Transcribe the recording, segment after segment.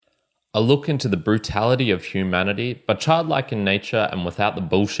A look into the brutality of humanity, but childlike in nature and without the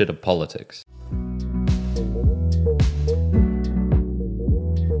bullshit of politics.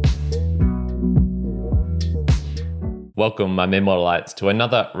 Welcome, my Memorites, to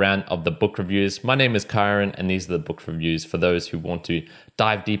another round of the book reviews. My name is Kyron, and these are the book reviews for those who want to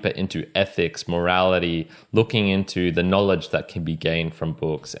dive deeper into ethics, morality, looking into the knowledge that can be gained from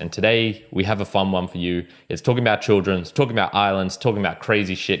books. And today, we have a fun one for you. It's talking about children, it's talking about islands, talking about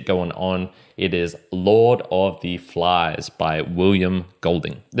crazy shit going on. It is Lord of the Flies by William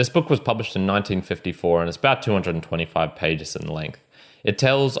Golding. This book was published in 1954, and it's about 225 pages in length. It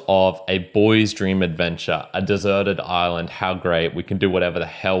tells of a boy's dream adventure, a deserted island, how great, we can do whatever the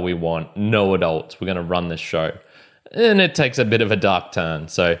hell we want, no adults, we're going to run this show. And it takes a bit of a dark turn.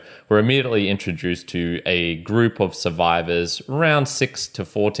 So we're immediately introduced to a group of survivors, around 6 to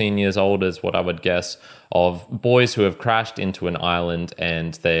 14 years old is what I would guess, of boys who have crashed into an island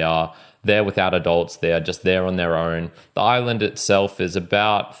and they are there without adults. They are just there on their own. The island itself is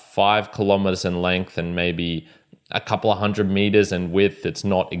about 5 kilometers in length and maybe a couple of 100 meters in width. It's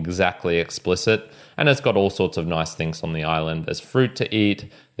not exactly explicit, and it's got all sorts of nice things on the island. There's fruit to eat,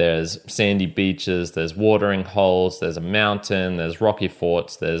 there's sandy beaches, there's watering holes, there's a mountain, there's rocky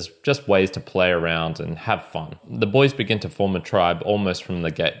forts, there's just ways to play around and have fun. The boys begin to form a tribe almost from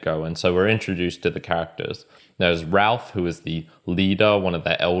the get-go, and so we're introduced to the characters. There's Ralph, who is the leader, one of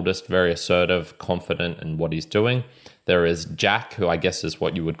the eldest, very assertive, confident in what he's doing. There is Jack, who I guess is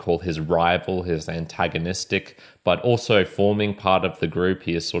what you would call his rival, his antagonistic, but also forming part of the group.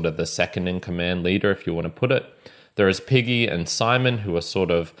 He is sort of the second-in-command leader, if you want to put it. There is Piggy and Simon, who are sort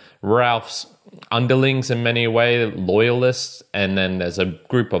of Ralph's underlings in many ways, loyalists. And then there's a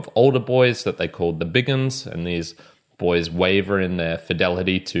group of older boys that they called the Big Uns, and these boys waver in their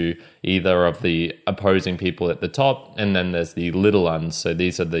fidelity to either of the opposing people at the top. And then there's the little uns. So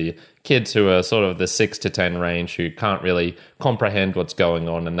these are the kids who are sort of the 6 to 10 range who can't really comprehend what's going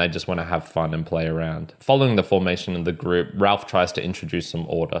on and they just want to have fun and play around. Following the formation of the group, Ralph tries to introduce some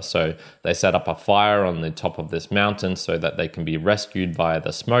order. So they set up a fire on the top of this mountain so that they can be rescued via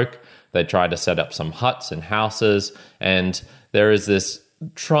the smoke. They try to set up some huts and houses, and there is this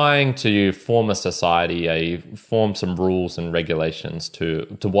trying to form a society, form some rules and regulations to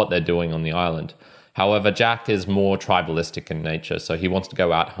what they're doing on the island. However, Jack is more tribalistic in nature, so he wants to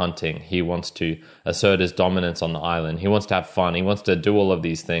go out hunting. He wants to assert his dominance on the island. He wants to have fun. He wants to do all of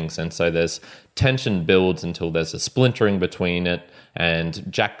these things, and so there's tension builds until there's a splintering between it,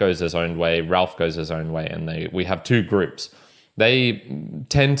 and Jack goes his own way, Ralph goes his own way, and we have two groups. They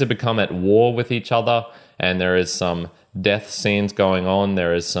tend to become at war with each other, and there is some death scenes going on.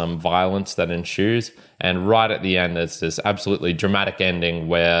 There is some violence that ensues. And right at the end, there's this absolutely dramatic ending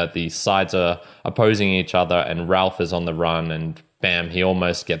where the sides are opposing each other and Ralph is on the run and bam, he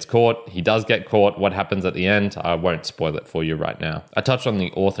almost gets caught. He does get caught. What happens at the end? I won't spoil it for you right now. I touched on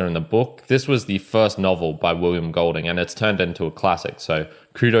the author in the book. This was the first novel by William Golding, and it's turned into a classic. So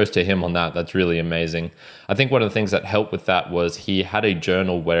kudos to him on that. That's really amazing. I think one of the things that helped with that was he had a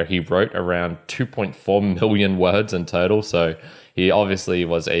journal where he wrote around 2.4 million words in total. So he obviously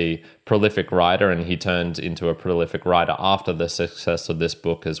was a prolific writer, and he turned into a prolific writer after the success of this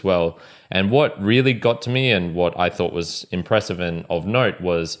book as well. And what really got to me and what I thought was impressive and of note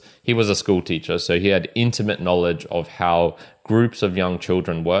was he was a school teacher, so he had intimate knowledge of how groups of young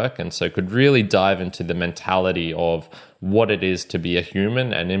children work, and so could really dive into the mentality of what it is to be a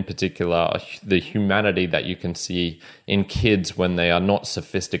human, and in particular the humanity that you can see in kids when they are not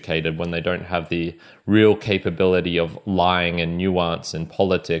sophisticated, when they don't have the real capability of lying and nuance and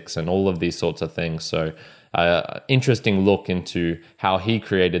politics and all of these sorts of things. So interesting look into how he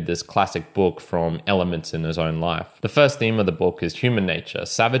created this classic book from elements in his own life. The first theme of the book is human nature,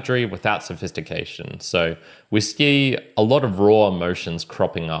 savagery without sophistication. So we see a lot of raw emotions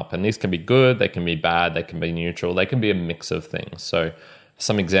cropping up, and these can be good, they can be bad, they can be neutral, they can be a mix of things. So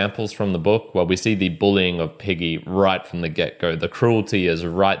some examples from the book, well, we see the bullying of Piggy right from the get-go. The cruelty is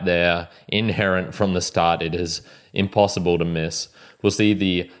right there, inherent from the start. It is impossible to miss. We'll see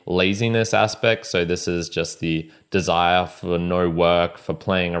the laziness aspect. So this is just the desire for no work, for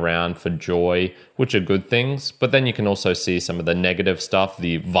playing around, for joy, which are good things. But then you can also see some of the negative stuff,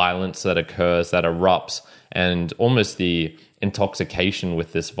 the violence that occurs, that erupts, and almost the intoxication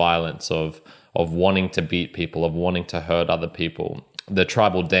with this violence of wanting to beat people, of wanting to hurt other people. The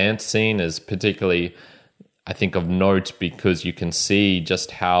tribal dance scene is particularly, I think, of note because you can see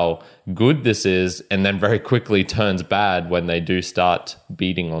just how good this is and then very quickly turns bad when they do start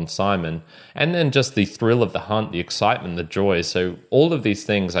beating on Simon. And then just the thrill of the hunt, the excitement, the joy. So all of these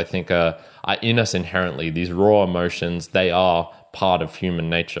things I think are in us inherently. These raw emotions, they are part of human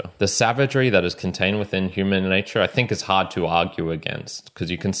nature. The savagery that is contained within human nature, I think, is hard to argue against, because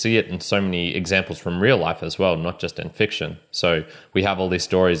you can see it in so many examples from real life as well, not just in fiction. So we have all these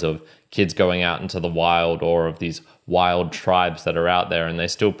stories of kids going out into the wild, or of these wild tribes that are out there, and they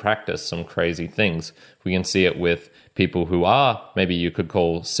still practice some crazy things. We can see it with people who are, maybe you could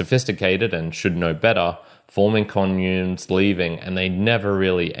call, sophisticated and should know better, forming communes, leaving, and they never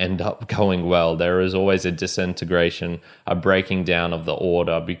really end up going well. There is always a disintegration, a breaking down of the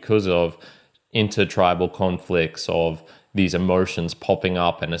order because of intertribal conflicts, of these emotions popping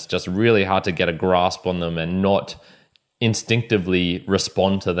up, and it's just really hard to get a grasp on them and not instinctively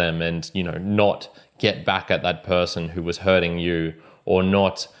respond to them, and not get back at that person who was hurting you, or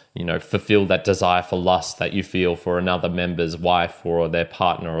not fulfill that desire for lust that you feel for another member's wife or their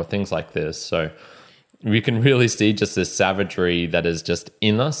partner or things like this. So we can really see just this savagery that is just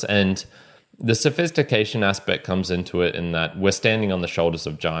in us, and the sophistication aspect comes into it in that we're standing on the shoulders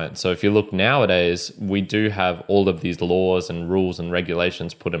of giants. So if you look nowadays, we do have all of these laws and rules and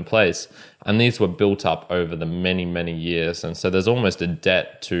regulations put in place, and these were built up over the many, many years. And so there's almost a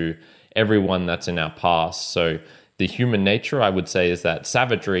debt to everyone that's in our past. So the human nature, I would say, is that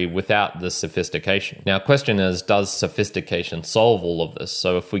savagery without the sophistication. Now, question is, does sophistication solve all of this?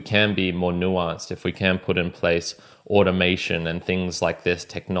 So if we can be more nuanced, if we can put in place automation and things like this,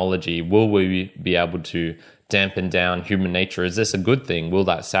 technology, will we be able to dampen down human nature? Is this a good thing? Will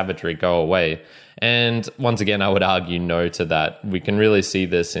that savagery go away? And once again, I would argue no to that. We can really see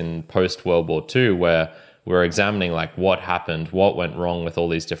this in post-World War II, where we're examining what happened, what went wrong with all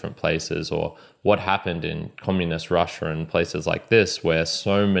these different places, or what happened in communist Russia and places like this, where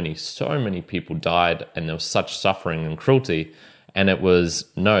so many people died and there was such suffering and cruelty. And it was,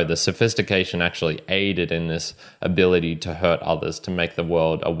 no, the sophistication actually aided in this ability to hurt others, to make the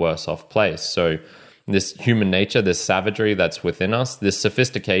world a worse off place. So this human nature, this savagery that's within us, this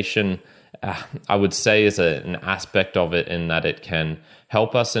sophistication, I would say, is an aspect of it in that it can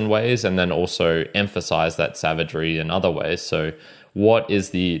help us in ways, and then also emphasize that savagery in other ways. So what is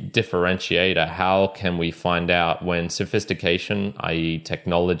the differentiator? How can we find out when sophistication, i.e.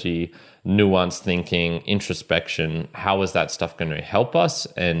 technology, nuanced thinking, introspection, how is that stuff going to help us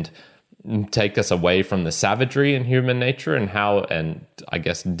and take us away from the savagery in human nature, and I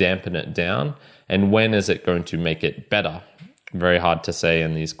guess dampen it down? And when is it going to make it better? Very hard to say,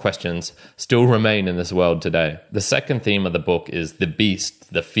 and these questions still remain in this world today. The second theme of the book is the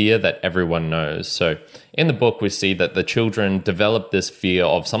beast, the fear that everyone knows. So in the book, we see that the children develop this fear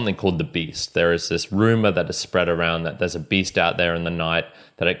of something called the beast. There is this rumor that is spread around that there's a beast out there in the night,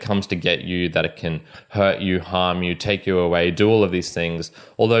 that it comes to get you, that it can hurt you, harm you, take you away, do all of these things.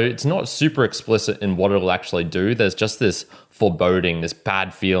 Although it's not super explicit in what it'll actually do, there's just this foreboding, this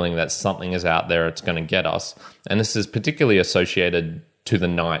bad feeling that something is out there, it's going to get us. And this is particularly associated to the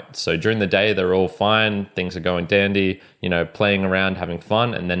night. So during the day, they're all fine, things are going dandy, playing around, having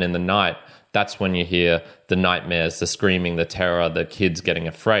fun. And then in the night, that's when you hear the nightmares, the screaming, the terror, the kids getting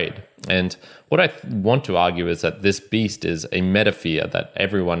afraid. And what I want to argue is that this beast is a meta-fear that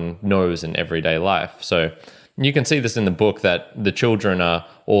everyone knows in everyday life. So you can see this in the book, that the children are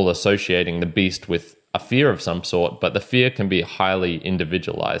all associating the beast with a fear of some sort, but the fear can be highly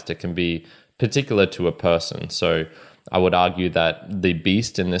individualized. It can be particular to a person. So I would argue that the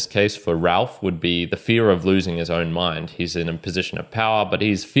beast in this case for Ralph would be the fear of losing his own mind. He's in a position of power, but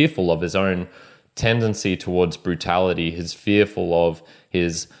he's fearful of his own tendency towards brutality. He's fearful of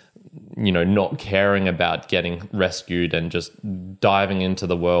his, not caring about getting rescued and just diving into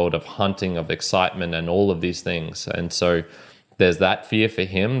the world of hunting, of excitement, and all of these things. And so there's that fear for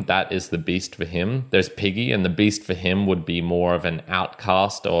him. That is the beast for him. There's Piggy, and the beast for him would be more of an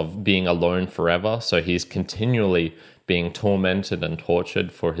outcast, of being alone forever. So he's continually being tormented and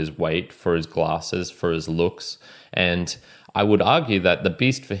tortured for his weight, for his glasses, for his looks. And I would argue that the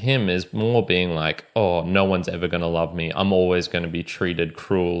beast for him is more being like, oh, no one's ever going to love me. I'm always going to be treated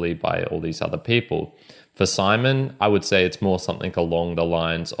cruelly by all these other people. For Simon, I would say it's more something along the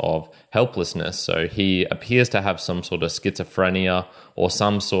lines of helplessness. So he appears to have some sort of schizophrenia or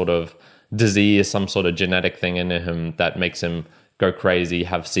some sort of disease, some sort of genetic thing in him that makes him go crazy,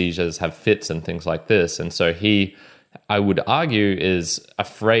 have seizures, have fits and things like this. And so he, I would argue, is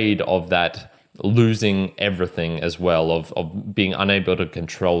afraid of that losing everything as well, of being unable to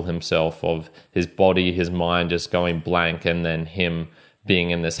control himself, of his body, his mind just going blank, and then him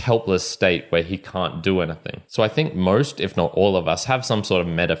being in this helpless state where he can't do anything. So I think most, if not all of us, have some sort of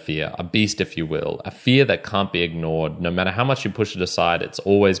meta fear, a beast, if you will, a fear that can't be ignored. No matter how much you push it aside, it's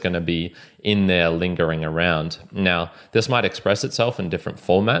always going to be in there lingering around. Now, this might express itself in different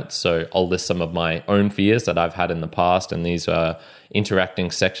formats. So I'll list some of my own fears that I've had in the past, and these are interacting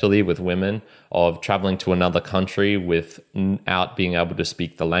sexually with women, of traveling to another country without being able to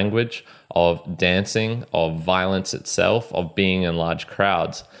speak the language, of dancing, of violence itself, of being in large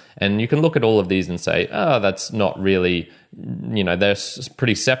crowds. And you can look at all of these and say, oh, that's not really, they're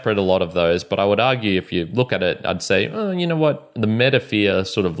pretty separate, a lot of those. But I would argue, if you look at it, I'd say, oh, you know what? The meta fear,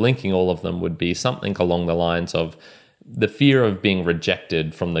 sort of linking all of them, would be something along the lines of the fear of being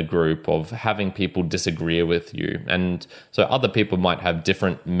rejected from the group, of having people disagree with you. And so other people might have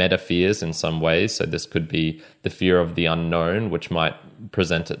different meta fears in some ways. So this could be the fear of the unknown, which might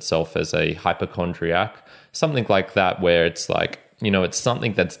present itself as a hypochondriac, something like that, where it's like, it's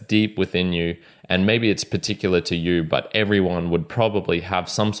something that's deep within you, and maybe it's particular to you, but everyone would probably have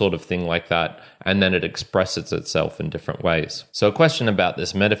some sort of thing like that, and then it expresses itself in different ways. So a question about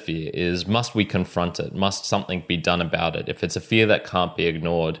this metafear is, must we confront it? Must something be done about it if it's a fear that can't be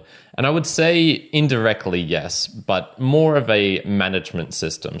ignored? And I would say indirectly, yes, but more of a management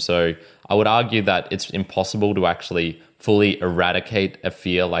system. So I would argue that it's impossible to actually fully eradicate a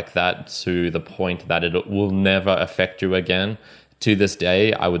fear like that to the point that it will never affect you again. To this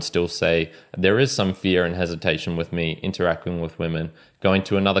day, I would still say there is some fear and hesitation with me interacting with women. Going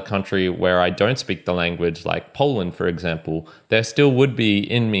to another country where I don't speak the language, like Poland, for example, there still would be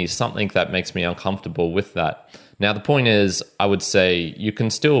in me something that makes me uncomfortable with that. Now, the point is, I would say you can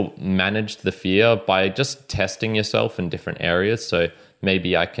still manage the fear by just testing yourself in different areas. So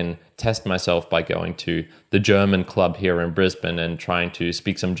maybe I can test myself by going to the German club here in Brisbane and trying to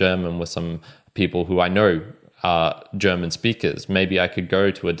speak some German with some people who I know are German speakers. Maybe I could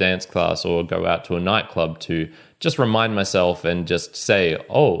go to a dance class or go out to a nightclub to just remind myself and just say,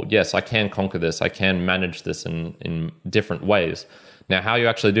 oh, yes, I can conquer this. I can manage this in different ways. Now, how you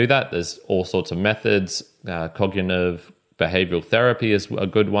actually do that, there's all sorts of methods. Cognitive behavioral therapy is a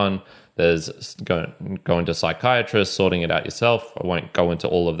good one. There's going to psychiatrists, sorting it out yourself. I won't go into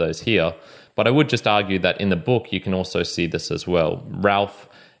all of those here. But I would just argue that in the book, you can also see this as well. Ralph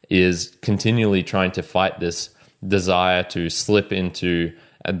is continually trying to fight this desire to slip into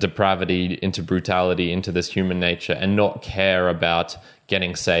depravity, into brutality, into this human nature, and not care about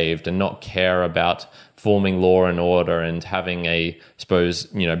getting saved, and not care about forming law and order and having a,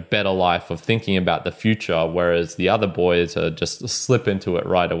 better life of thinking about the future, whereas the other boys are just slip into it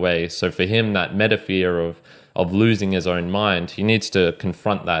right away. So for him, that meta fear of losing his own mind, he needs to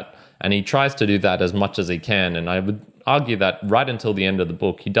confront that. And he tries to do that as much as he can. And I would argue that right until the end of the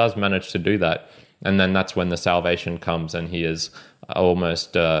book, he does manage to do that. And then that's when the salvation comes and he is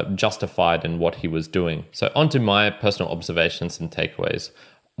almost justified in what he was doing. So on to my personal observations and takeaways.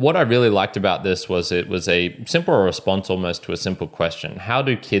 What I really liked about this was it was a simple response almost to a simple question. How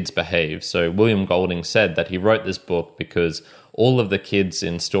do kids behave? So William Golding said that he wrote this book because all of the kids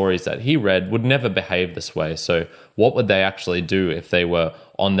in stories that he read would never behave this way. So what would they actually do if they were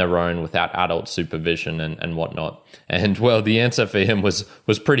on their own without adult supervision and whatnot? And well, the answer for him was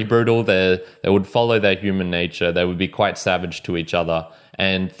pretty brutal. They would follow their human nature. They would be quite savage to each other.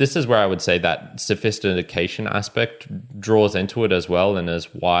 And this is where I would say that sophistication aspect draws into it as well, and is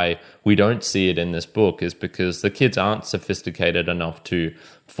why we don't see it in this book, is because the kids aren't sophisticated enough to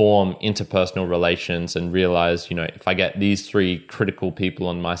form interpersonal relations and realize, if I get these three critical people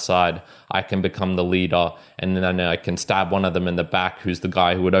on my side, I can become the leader, and then I can stab one of them in the back who's the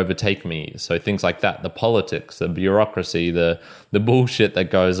guy who would overtake me. So things like that, the politics, the bureaucracy, the bullshit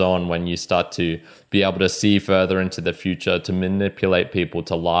that goes on when you start to be able to see further into the future, to manipulate people,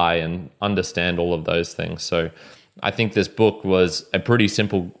 to lie, and understand all of those things. So I think this book was a pretty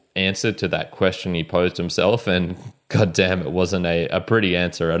simple answer to that question he posed himself, and god damn, it wasn't a pretty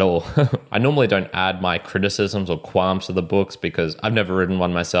answer at all. I normally don't add my criticisms or qualms to the books because I've never written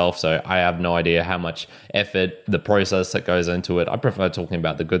one myself, so I have no idea how much effort, the process that goes into it. I prefer talking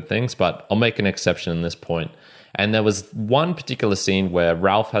about the good things, but I'll make an exception in this point. And there was one particular scene where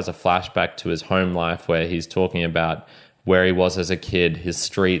Ralph has a flashback to his home life, where he's talking about where he was as a kid, his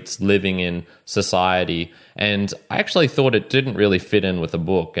streets, living in society. And I actually thought it didn't really fit in with the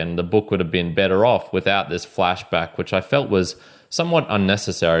book, and the book would have been better off without this flashback, which I felt was somewhat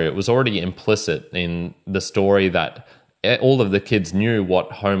unnecessary. It was already implicit in the story that all of the kids knew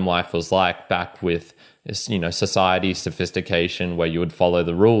what home life was like back with, society, sophistication, where you would follow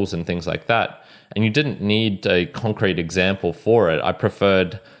the rules and things like that. And you didn't need a concrete example for it. I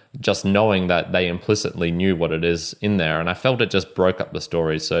preferred just knowing that they implicitly knew what it is in there. And I felt it just broke up the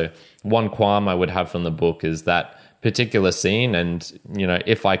story. So one qualm I would have from the book is that particular scene. And,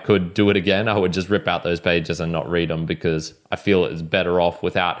 if I could do it again, I would just rip out those pages and not read them, because I feel it's better off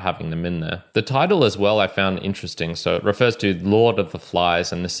without having them in there. The title as well I found interesting. So it refers to Lord of the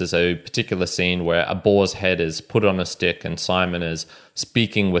Flies, and this is a particular scene where a boar's head is put on a stick and Simon is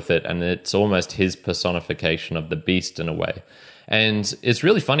speaking with it, and it's almost his personification of the beast in a way. And it's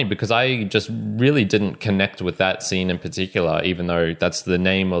really funny because I just really didn't connect with that scene in particular, even though that's the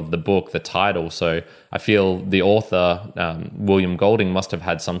name of the book, the title. So I feel the author, William Golding, must have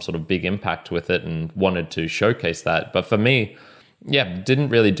had some sort of big impact with it and wanted to showcase that. But for me, didn't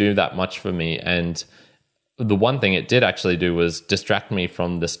really do that much for me. And the one thing it did actually do was distract me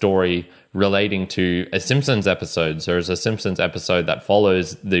from the story relating to a Simpsons episode. So there's a Simpsons episode that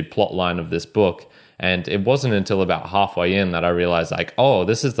follows the plot line of this book. And it wasn't until about halfway in that I realized,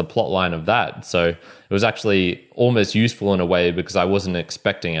 this is the plot line of that. So it was actually almost useful in a way, because I wasn't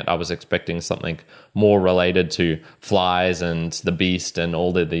expecting it. I was expecting something more related to flies and the beast and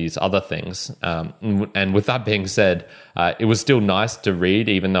all of these other things. And with that being said, it was still nice to read,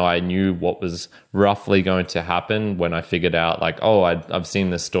 even though I knew what was roughly going to happen when I figured out, I've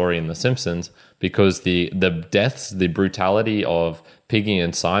seen this story in The Simpsons, because the deaths, the brutality of Piggy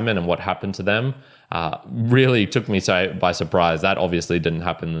and Simon and what happened to them, really took me by surprise. That obviously didn't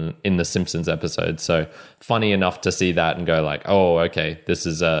happen in the Simpsons episode. So funny enough to see that and go okay, this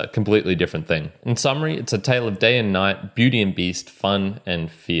is a completely different thing. In summary, it's a tale of day and night, beauty and beast, fun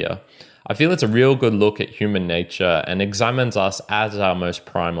and fear. I feel it's a real good look at human nature and examines us as our most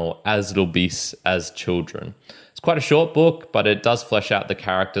primal, as little beasts, as children. It's quite a short book, but it does flesh out the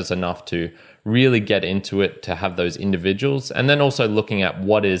characters enough to really get into it, to have those individuals, and then also looking at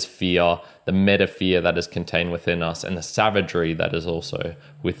what is fear, the meta fear that is contained within us, and the savagery that is also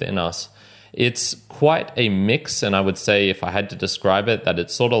within us. It's quite a mix, and I would say, if I had to describe it, that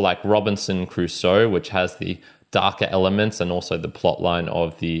it's sort of like Robinson Crusoe, which has the darker elements and also the plot line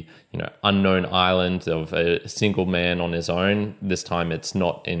of the unknown island of a single man on his own. This time it's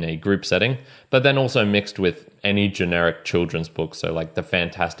not in a group setting, but then also mixed with any generic children's book, so like the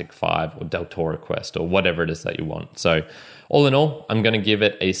Fantastic Five or Del Toro Quest or whatever it is that you want. So all in all, I'm going to give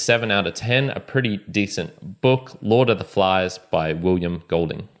it a 7 out of 10, a pretty decent book, Lord of the Flies by William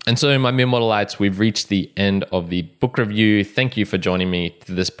Golding. And so, my mere mortalites, we've reached the end of the book review. Thank you for joining me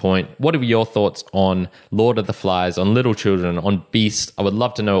to this point. What are your thoughts on Lord of the Flies, on Little Children, on Beast? I would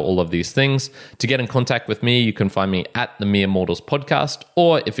love to know all of these things. To get in contact with me, you can find me at the Mere Mortals Podcast,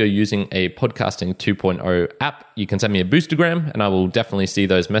 or if you're using a Podcasting 2.0 app, you can send me a boostergram, and I will definitely see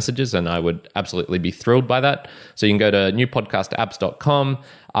those messages, and I would absolutely be thrilled by that. So you can go to newpodcastapps.com.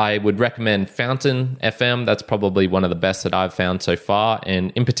 I would recommend Fountain FM. That's probably one of the best that I've found so far.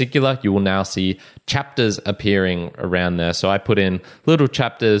 And in particular, you will now see chapters appearing around there. So I put in little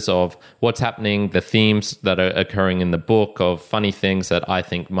chapters of what's happening, the themes that are occurring in the book, of funny things that I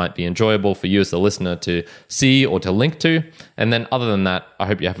think might be enjoyable for you as the listener to see or to link to. And then other than that, I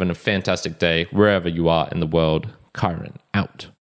hope you're having a fantastic day wherever you are in the world. Kyron out.